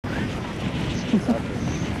Exactly.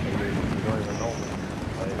 You don't even know me.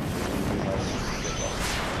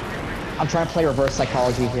 I'm trying to play reverse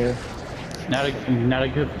psychology here. Not a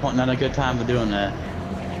good point. Not a good time for doing that.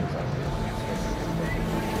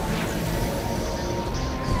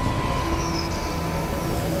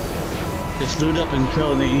 Just loot up and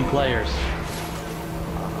kill the enemy players.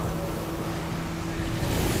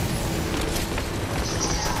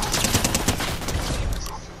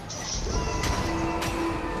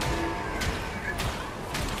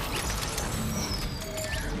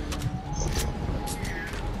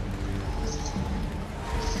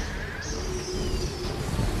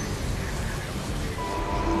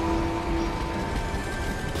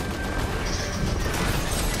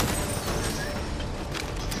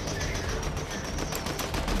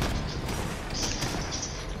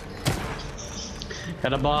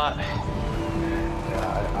 Got a bot. Yeah,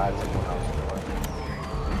 I took one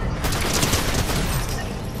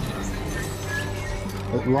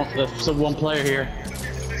out. There's still one player here.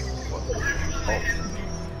 Oh.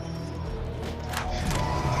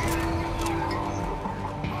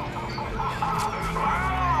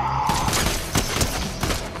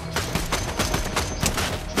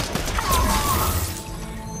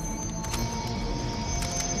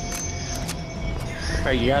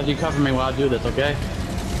 Alright, you guys, you cover me while I do this, okay?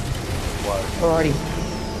 What? Alrighty.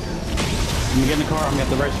 I'm gonna get in the car, I'm gonna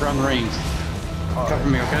have to race around the rings. Cover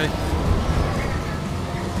me, okay?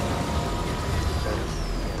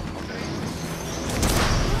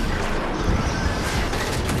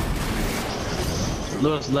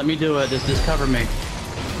 Lewis, let me do it. Just cover me.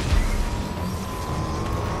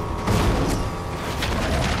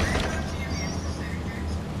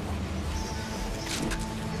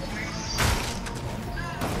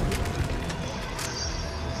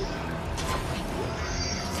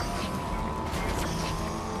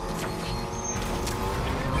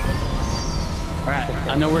 Alright,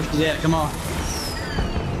 I know where she's at. Come on.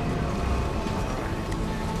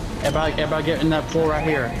 Everybody get in that floor right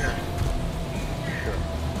here.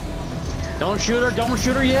 Don't shoot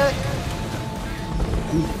her yet.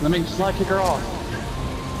 Let me slide kick her off.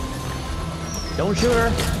 Don't shoot her.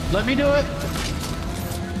 Let me do it.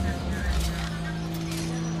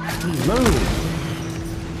 Move.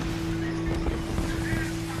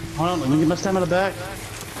 Hold on, let me get my stamina back.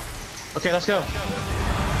 Okay, let's go.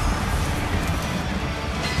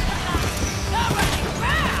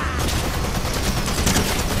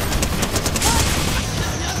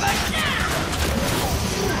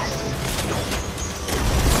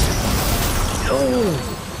 Oh!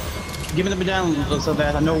 Give me the down so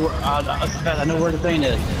that I know where the thing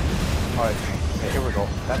is. Alright, okay, here we go.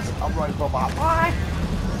 I'm running for my life.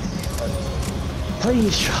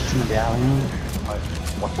 Please drop the medallion.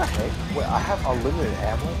 What the heck? Wait, I have unlimited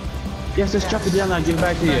ammo? Yes, just drop it down and I'll give it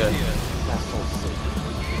back to you. That's so sick.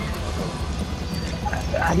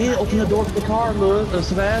 I need to open the door for the car, Lewis,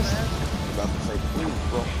 Sebastian. I'm about to say, please,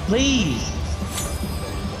 bro. Please.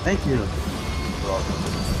 Thank you. Bro.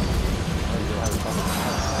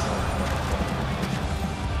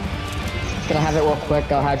 Can I have it real quick,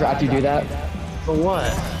 Hydra, after you do that? For what?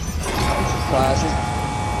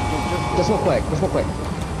 Just real quick, just real quick.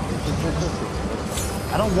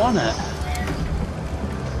 I don't want it.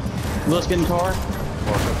 Let's get in the car.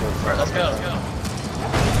 Alright, let's go.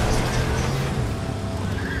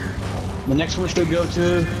 The next one should go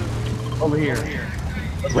to over here.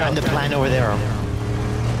 Round the plan over there.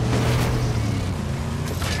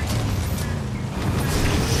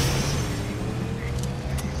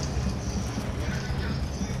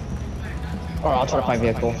 Alright, I'll try to find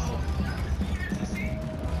vehicle.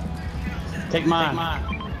 Take mine.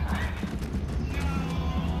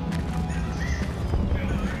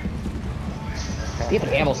 The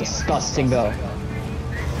ammo's disgusting though.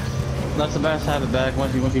 Let Sebastian have it back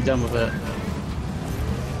once he's done with it.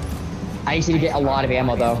 I used to get a lot of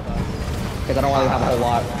ammo though. Because I don't really have a whole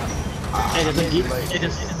lot.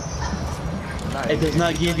 It does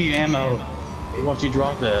not give you ammo once you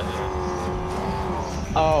drop it.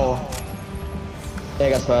 Oh. There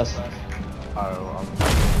you go, first. Alright,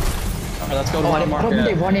 let's go to the market. Did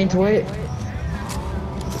they run into it?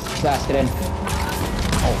 Fast, get in.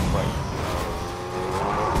 Oh, right.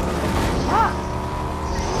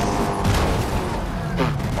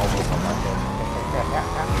 Almost on my head.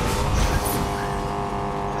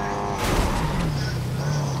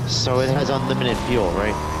 So it has unlimited fuel,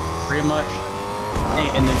 right? Pretty much.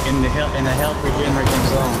 In the health regeneration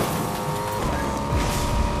zone.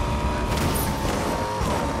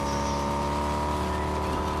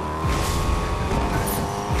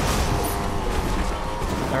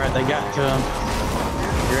 Alright, they got to him.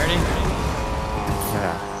 You ready?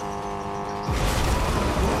 Yeah.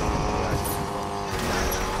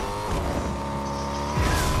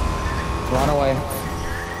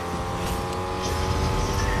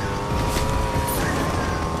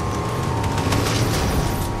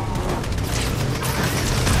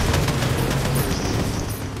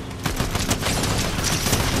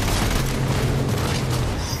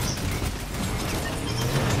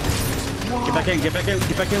 get back in,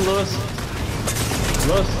 Lewis.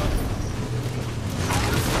 Lewis.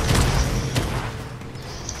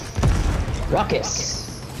 Ruckus.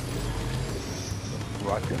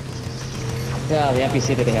 Rocket. Yeah, the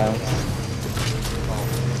NPC that they have.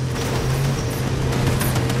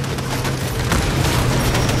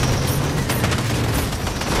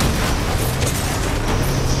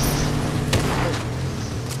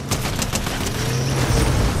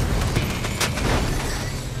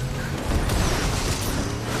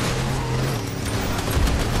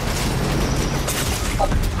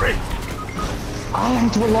 I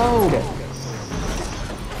need to reload!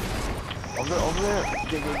 Over there!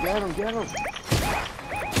 Get him!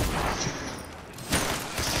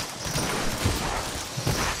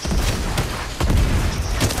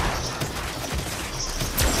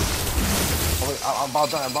 Oh, wait, I'm about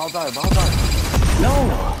to die. No!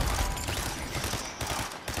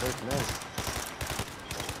 Wait, man.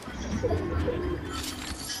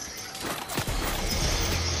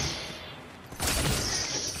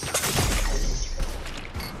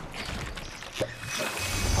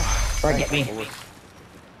 Right, get me.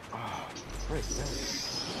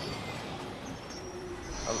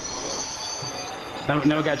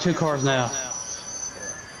 Now we got 2 cars now.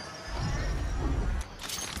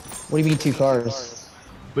 What do you mean 2 cars?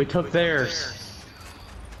 We took theirs.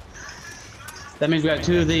 That means we got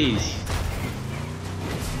 2 of these.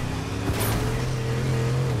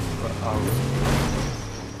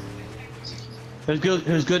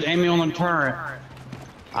 Who's good aiming on the turret?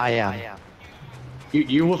 I am.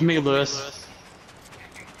 You with me, Lewis.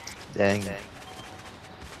 Dang.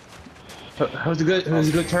 Who's a good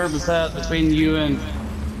turret between you and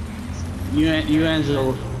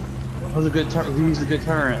Angela? Who's a good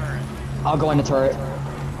turret? I'll go in the turret.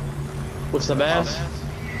 With Sebas?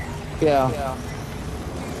 Yeah.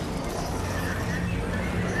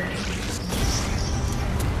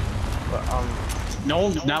 But, No,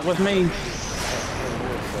 not with me. is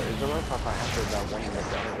it right if I have to that one in the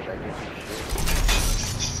gun that gives you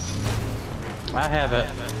shit? I have it.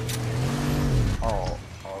 Oh,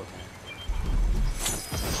 okay.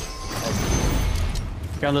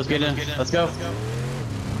 Come on, let's get in. Let's go.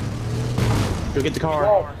 Go get the car.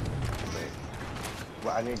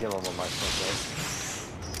 Well, I need to get over my stuff,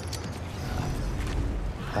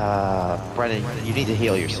 Brennan, you need to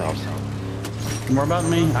heal yourself. More about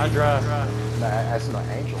me? I drive. right? Nah, that's not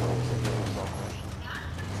Angel.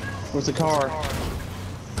 Where's the car?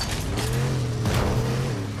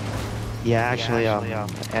 Yeah, actually,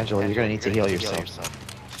 Angela, you're gonna need to heal yourself.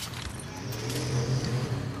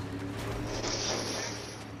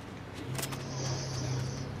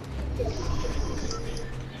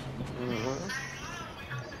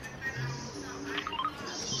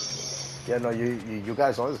 Yeah, no, you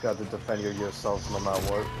guys always got to defend yourselves no matter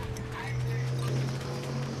what.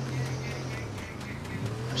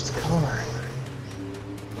 Where's the car?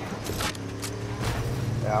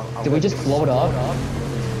 Yeah, I'm Did we just blow it up?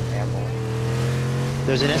 ammo.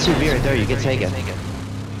 There's an SUV right there, you can take it.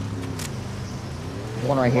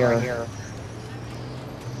 One right here.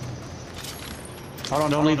 Hold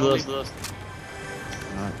on, don't leave Lewis.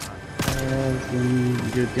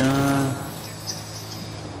 Good gun.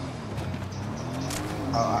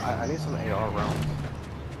 I need some AR rounds,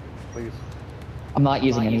 please. I'm not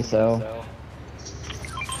using any, so.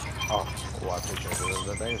 Oh, well, I appreciate it.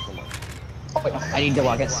 Thank you so much. Oh, wait, I need the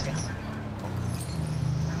rockets.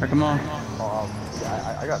 Right, come on.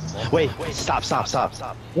 Yeah, I got. Wait, stop.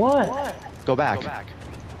 What? Go back.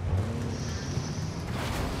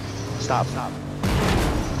 Stop.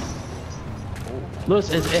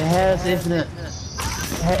 Lewis, it has infinite.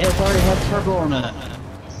 It's already had turbo on it.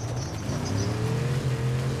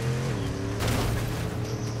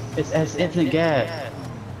 It's infinite gas.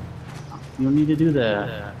 You don't need to do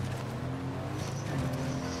that.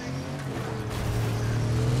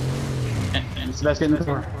 And so let's get in the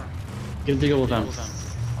car. Get a deal with them.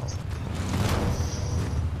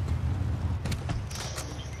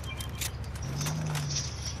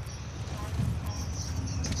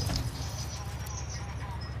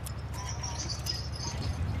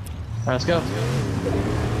 Alright, let's go.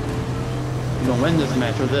 We're gonna win this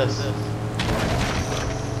match with this.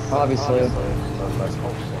 Obviously. Let's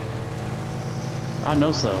hope so. I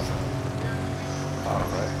know so. Alright.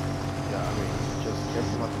 Yeah, I mean, just get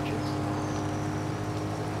some other chicks.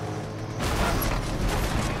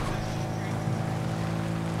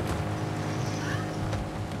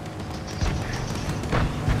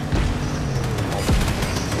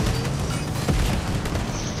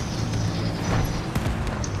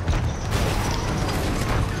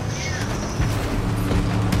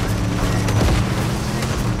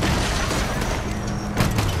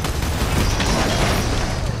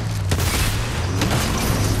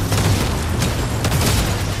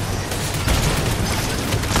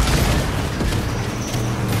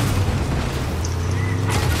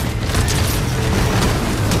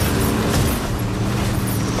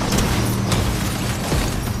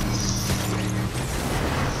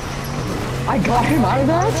 I got him out of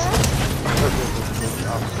that?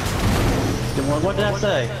 What did I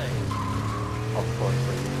say? Of course.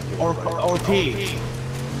 Or P.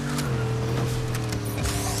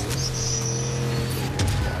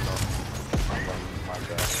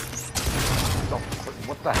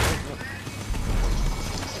 What the heck?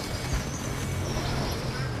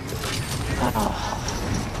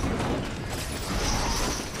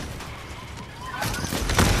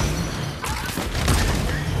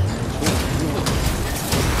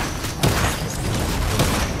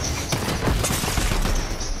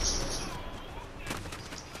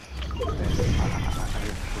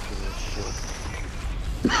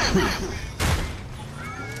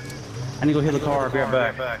 I need to go hit the car. I'll be right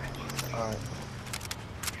back. Alright.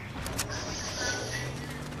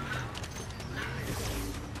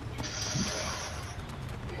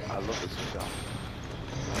 I love this shot.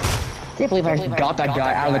 Can't believe I actually got that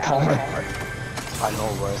guy out of the car. I know,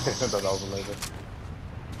 right? That was amazing.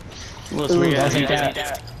 Listen, Ooh, we that's got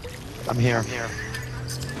that. I'm here.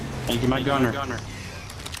 Thank you, my gunner.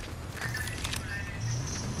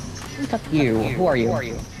 Fuck you. Who are you?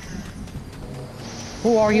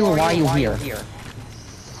 Who are you and why are you here?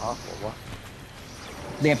 Huh? What?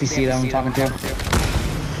 The NPC that I'm talking to. Oh,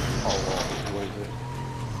 well, what is it?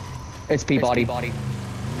 It's Peabody.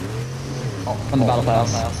 Oh, From the Battle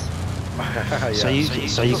Pass. Yeah.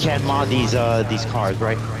 So you can't mod these cars,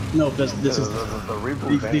 right? No, this is the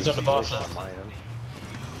reboot these are the bosses. on my end.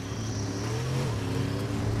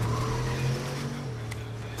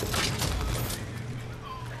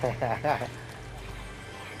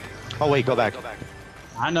 Oh wait, go back.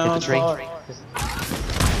 I know. Hit the tree. Sorry.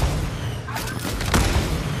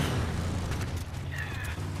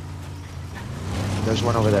 There's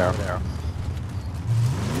one over there.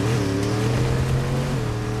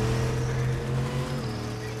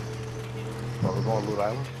 Well, we're going to Loot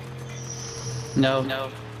Island? No.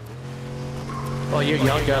 Oh,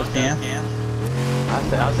 y'all guys can. I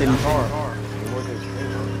see in the car. You work at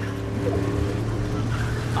stream,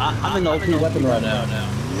 I'm in the open weapon right now.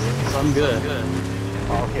 So I'm good.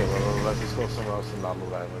 Oh, okay, well, let's just go somewhere else and not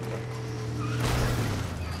Loot Island then.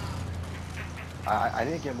 I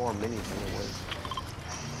need to get more minis anyways.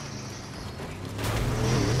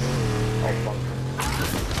 Oh, bunker.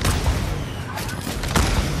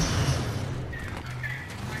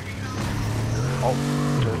 Oh,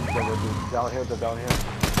 they're down here, they're down here.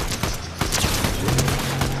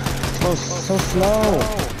 Oh, so slow.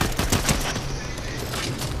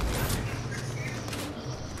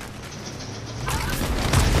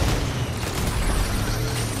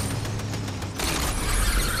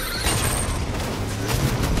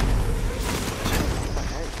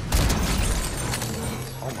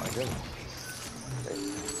 Oh my goodness.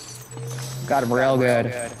 Got him real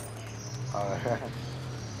good.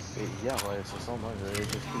 Yeah, well, it's so much. It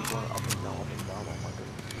just keeps going up and down, oh my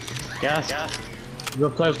goodness. Yes. Real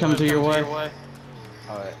close coming to your way. Alright.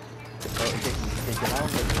 So, get out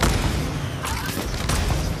of it.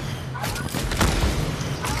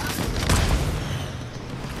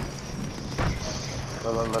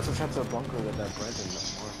 Well, let's just head to a bunker with that Brandon.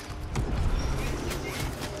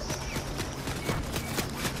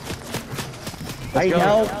 Let's go.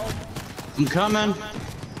 Help. I'm coming.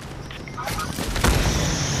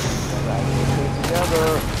 Together.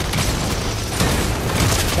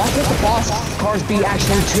 Why can't the boss cars be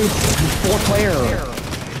actually 4-player?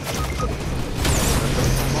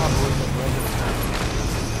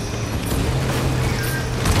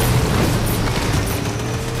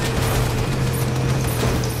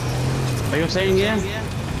 Are you saying again?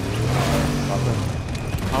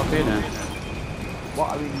 Okay then. Well,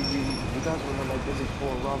 I mean, you guys were like busy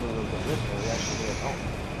for rather than the lift, we actually didn't help.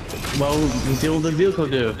 Well, we see what the vehicle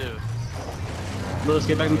do. Let's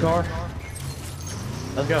get back in the car.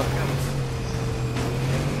 Let's go.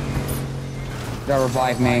 Gotta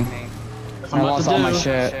revive me. I lost all my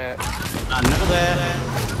shit. I know that.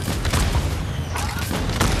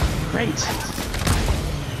 Great.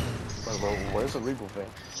 Well, where's the legal thing?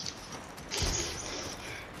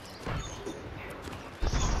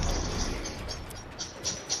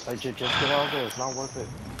 Like, just get out there, it's not worth it.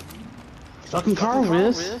 Fucking car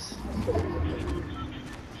Riz.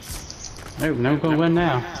 No, no gonna win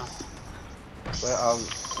now. But,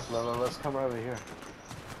 let's come over here.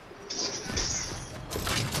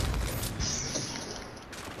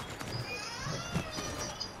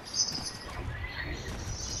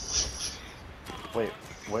 Wait,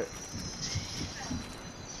 wait.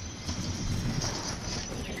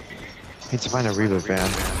 Need to find a reboot van.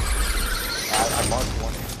 I marked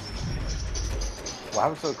one. What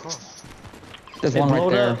happened to the car? There's one right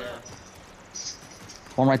there.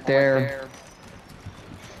 One right there.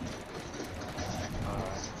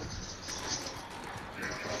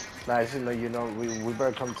 Nice, you know, we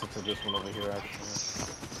better come to this one over here, actually.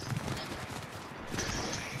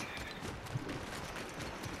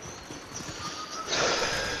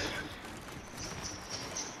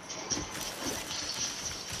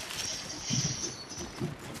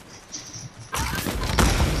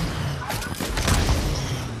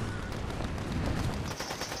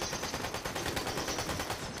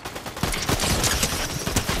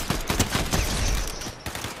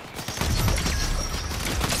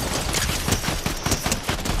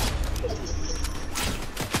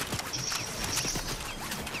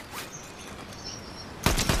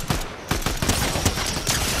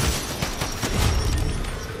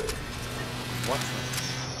 What?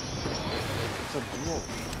 It's a duel.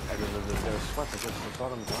 There's sweats against the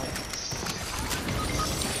bottom line.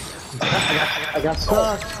 I got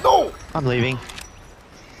stuck. No! I'm leaving.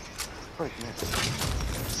 Frick, man.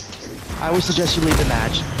 I would suggest you leave the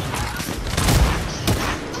match.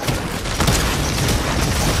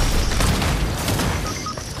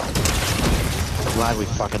 Glad we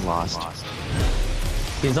fucking lost.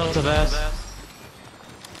 He's up to best.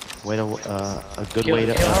 Way to, a good way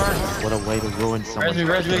to, what a way to ruin someone's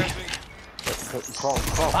Res me. Crawl.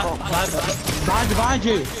 Behind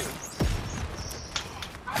you.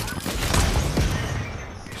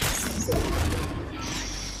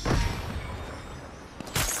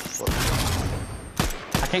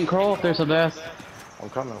 I can't crawl if there's a death. I'm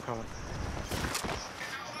coming.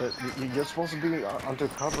 But you're supposed to be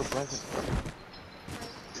undercover, Brendan.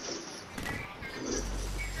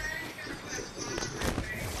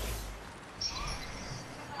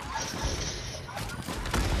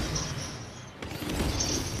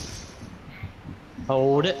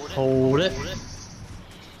 Hold it.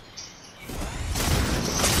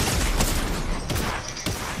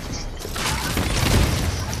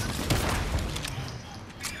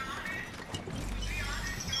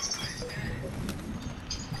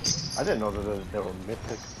 I didn't know that there were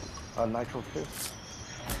mythic nitro fists.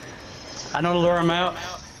 I know to lure him out.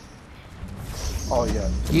 Oh yeah.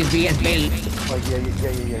 Use B as bait. Like yeah.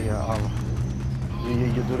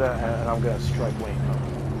 You do that, and I'm gonna strike Wayne.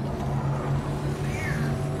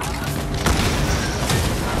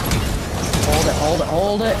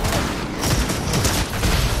 Hold it.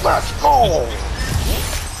 Let's go!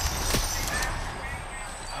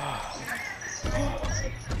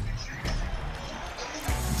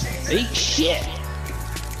 Eat shit.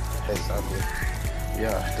 Exactly.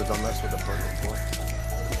 Yeah, don't mess with the burger, boy.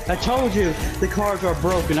 I told you the cars are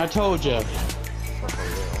broken. I told you.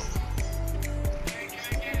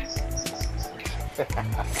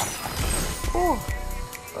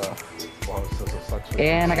 Wow, this is a suction.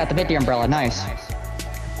 And I got the victory umbrella. Nice. Happy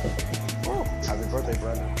birthday,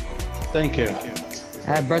 Brandon. Thank you.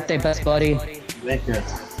 Happy birthday, best buddy. Thank you.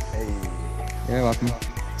 Hey. You're welcome.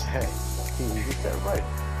 Hey. He said it right.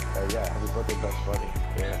 Yeah, happy birthday, best buddy.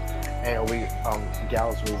 Yeah. And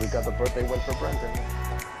gals, we got the birthday win for Brendan.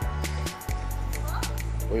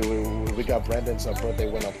 We got Brandon's birthday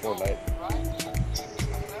win on Fortnite.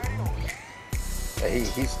 Hey,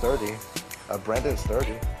 he's 30. Brandon's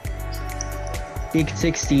 30. Big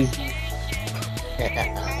 60.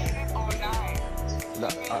 No,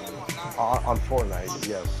 on Fortnite,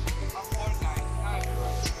 yes.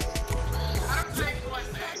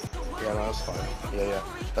 Yeah, no, that's fine. Yeah.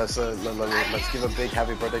 Let's give a big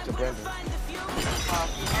happy birthday to Brandon.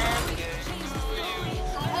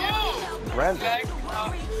 Brandon.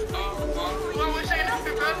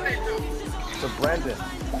 To Brandon.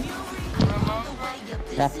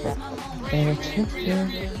 Happy birthday to you.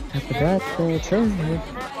 Happy birthday to you.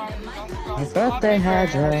 Happy birthday,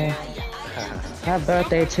 Hydra. Happy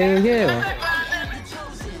birthday to you.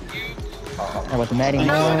 And with many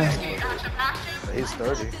more. He's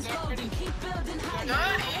 30.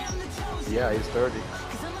 Yeah, he's 30.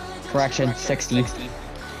 Correction, 60. That's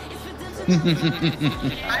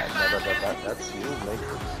you,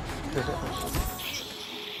 Maker.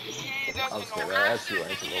 I was kidding. That's you,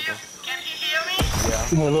 Angel. Yeah.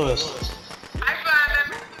 Hey, Lewis.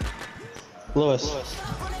 Lewis.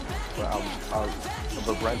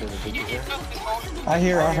 But Brandon, did you hear? I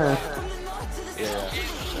heard. Yeah.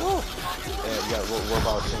 Yeah, we're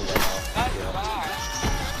about to sing right now.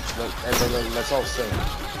 Yeah. And then let's all sing.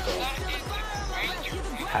 So.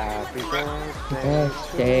 Happy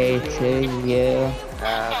Birthday to you.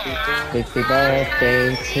 Happy Happy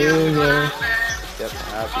birthday to you. Yep,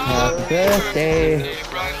 Happy birthday,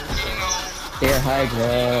 dear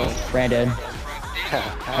Hydra, Brandon.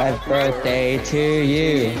 Happy birthday to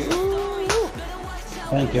you.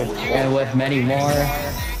 Thank you. And with many more.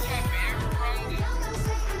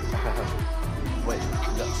 Wait,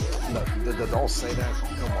 no, don't say that.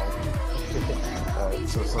 Come on. So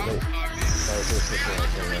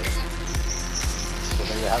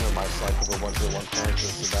then you have in my cycle the 101 parents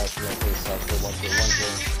and Sebastian plays cycle 101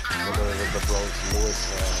 with the bros Lewis,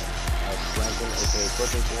 Brandon, aka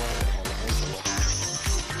Birthday Boy,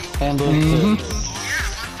 and Angelo.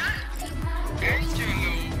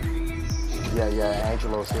 And Yeah,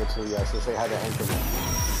 Angelo's here too. Yeah, so say hi to Angelo.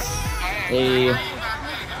 Hey.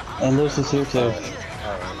 And Lewis is here too. Alright.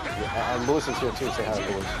 Yeah, and Lewis is here too. Say hi to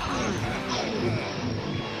Lewis.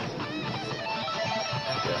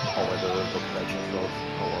 Yeah, oh, wait, the connection goes.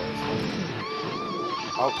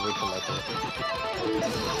 Oh, reconnected.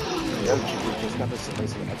 Yeah, we just got this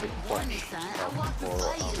amazing epic punch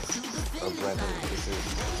for Brandon. This is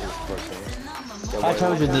his birthday. Yeah,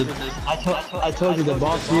 I told you the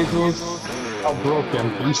boss vehicles are broken.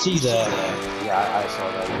 You see that? Yeah, I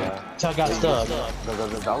saw that. Yeah. Tug got stuck.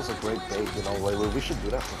 That was a great bait. You know, like, we should do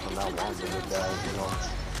that from now on. You know,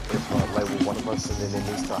 if like one of us and then it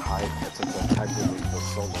needs to hide, it's a attack with the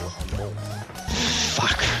solo and boom.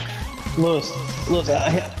 Fuck. Lewis,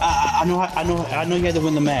 I know you had to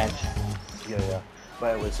win the match. Yeah. But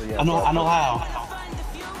anyway, so yeah. I know how.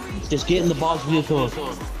 Just get in the boss vehicle.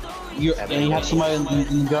 And you have somebody in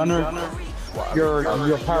the gunner.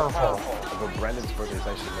 You're powerful. But Brandon's birthday is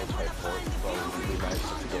actually May 24th, so we managed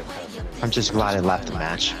to get past him. I'm just glad I left the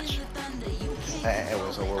match. Anyway,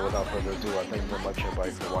 so without further ado, I thank you very much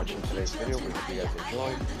everybody for watching today's video. We hope you guys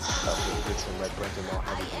enjoyed. Feel free to let Brendan know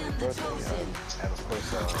happy birthday, and of course,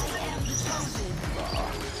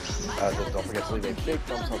 don't forget to leave a big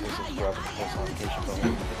thumbs up and subscribe and post notification bell.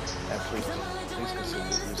 And please consider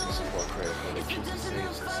using support creator for the choose to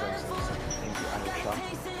save success in the item shop.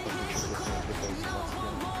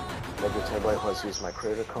 Love you to everybody who has used my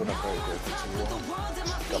creator code. I'm very grateful to you all.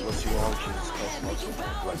 God bless you all. Jesus Christ loves you.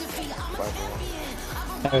 Bless you. Bye, everyone.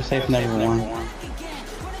 Have a safe night, everyone.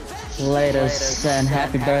 Latest and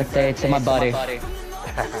happy birthday to my buddy.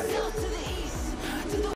 Yeah.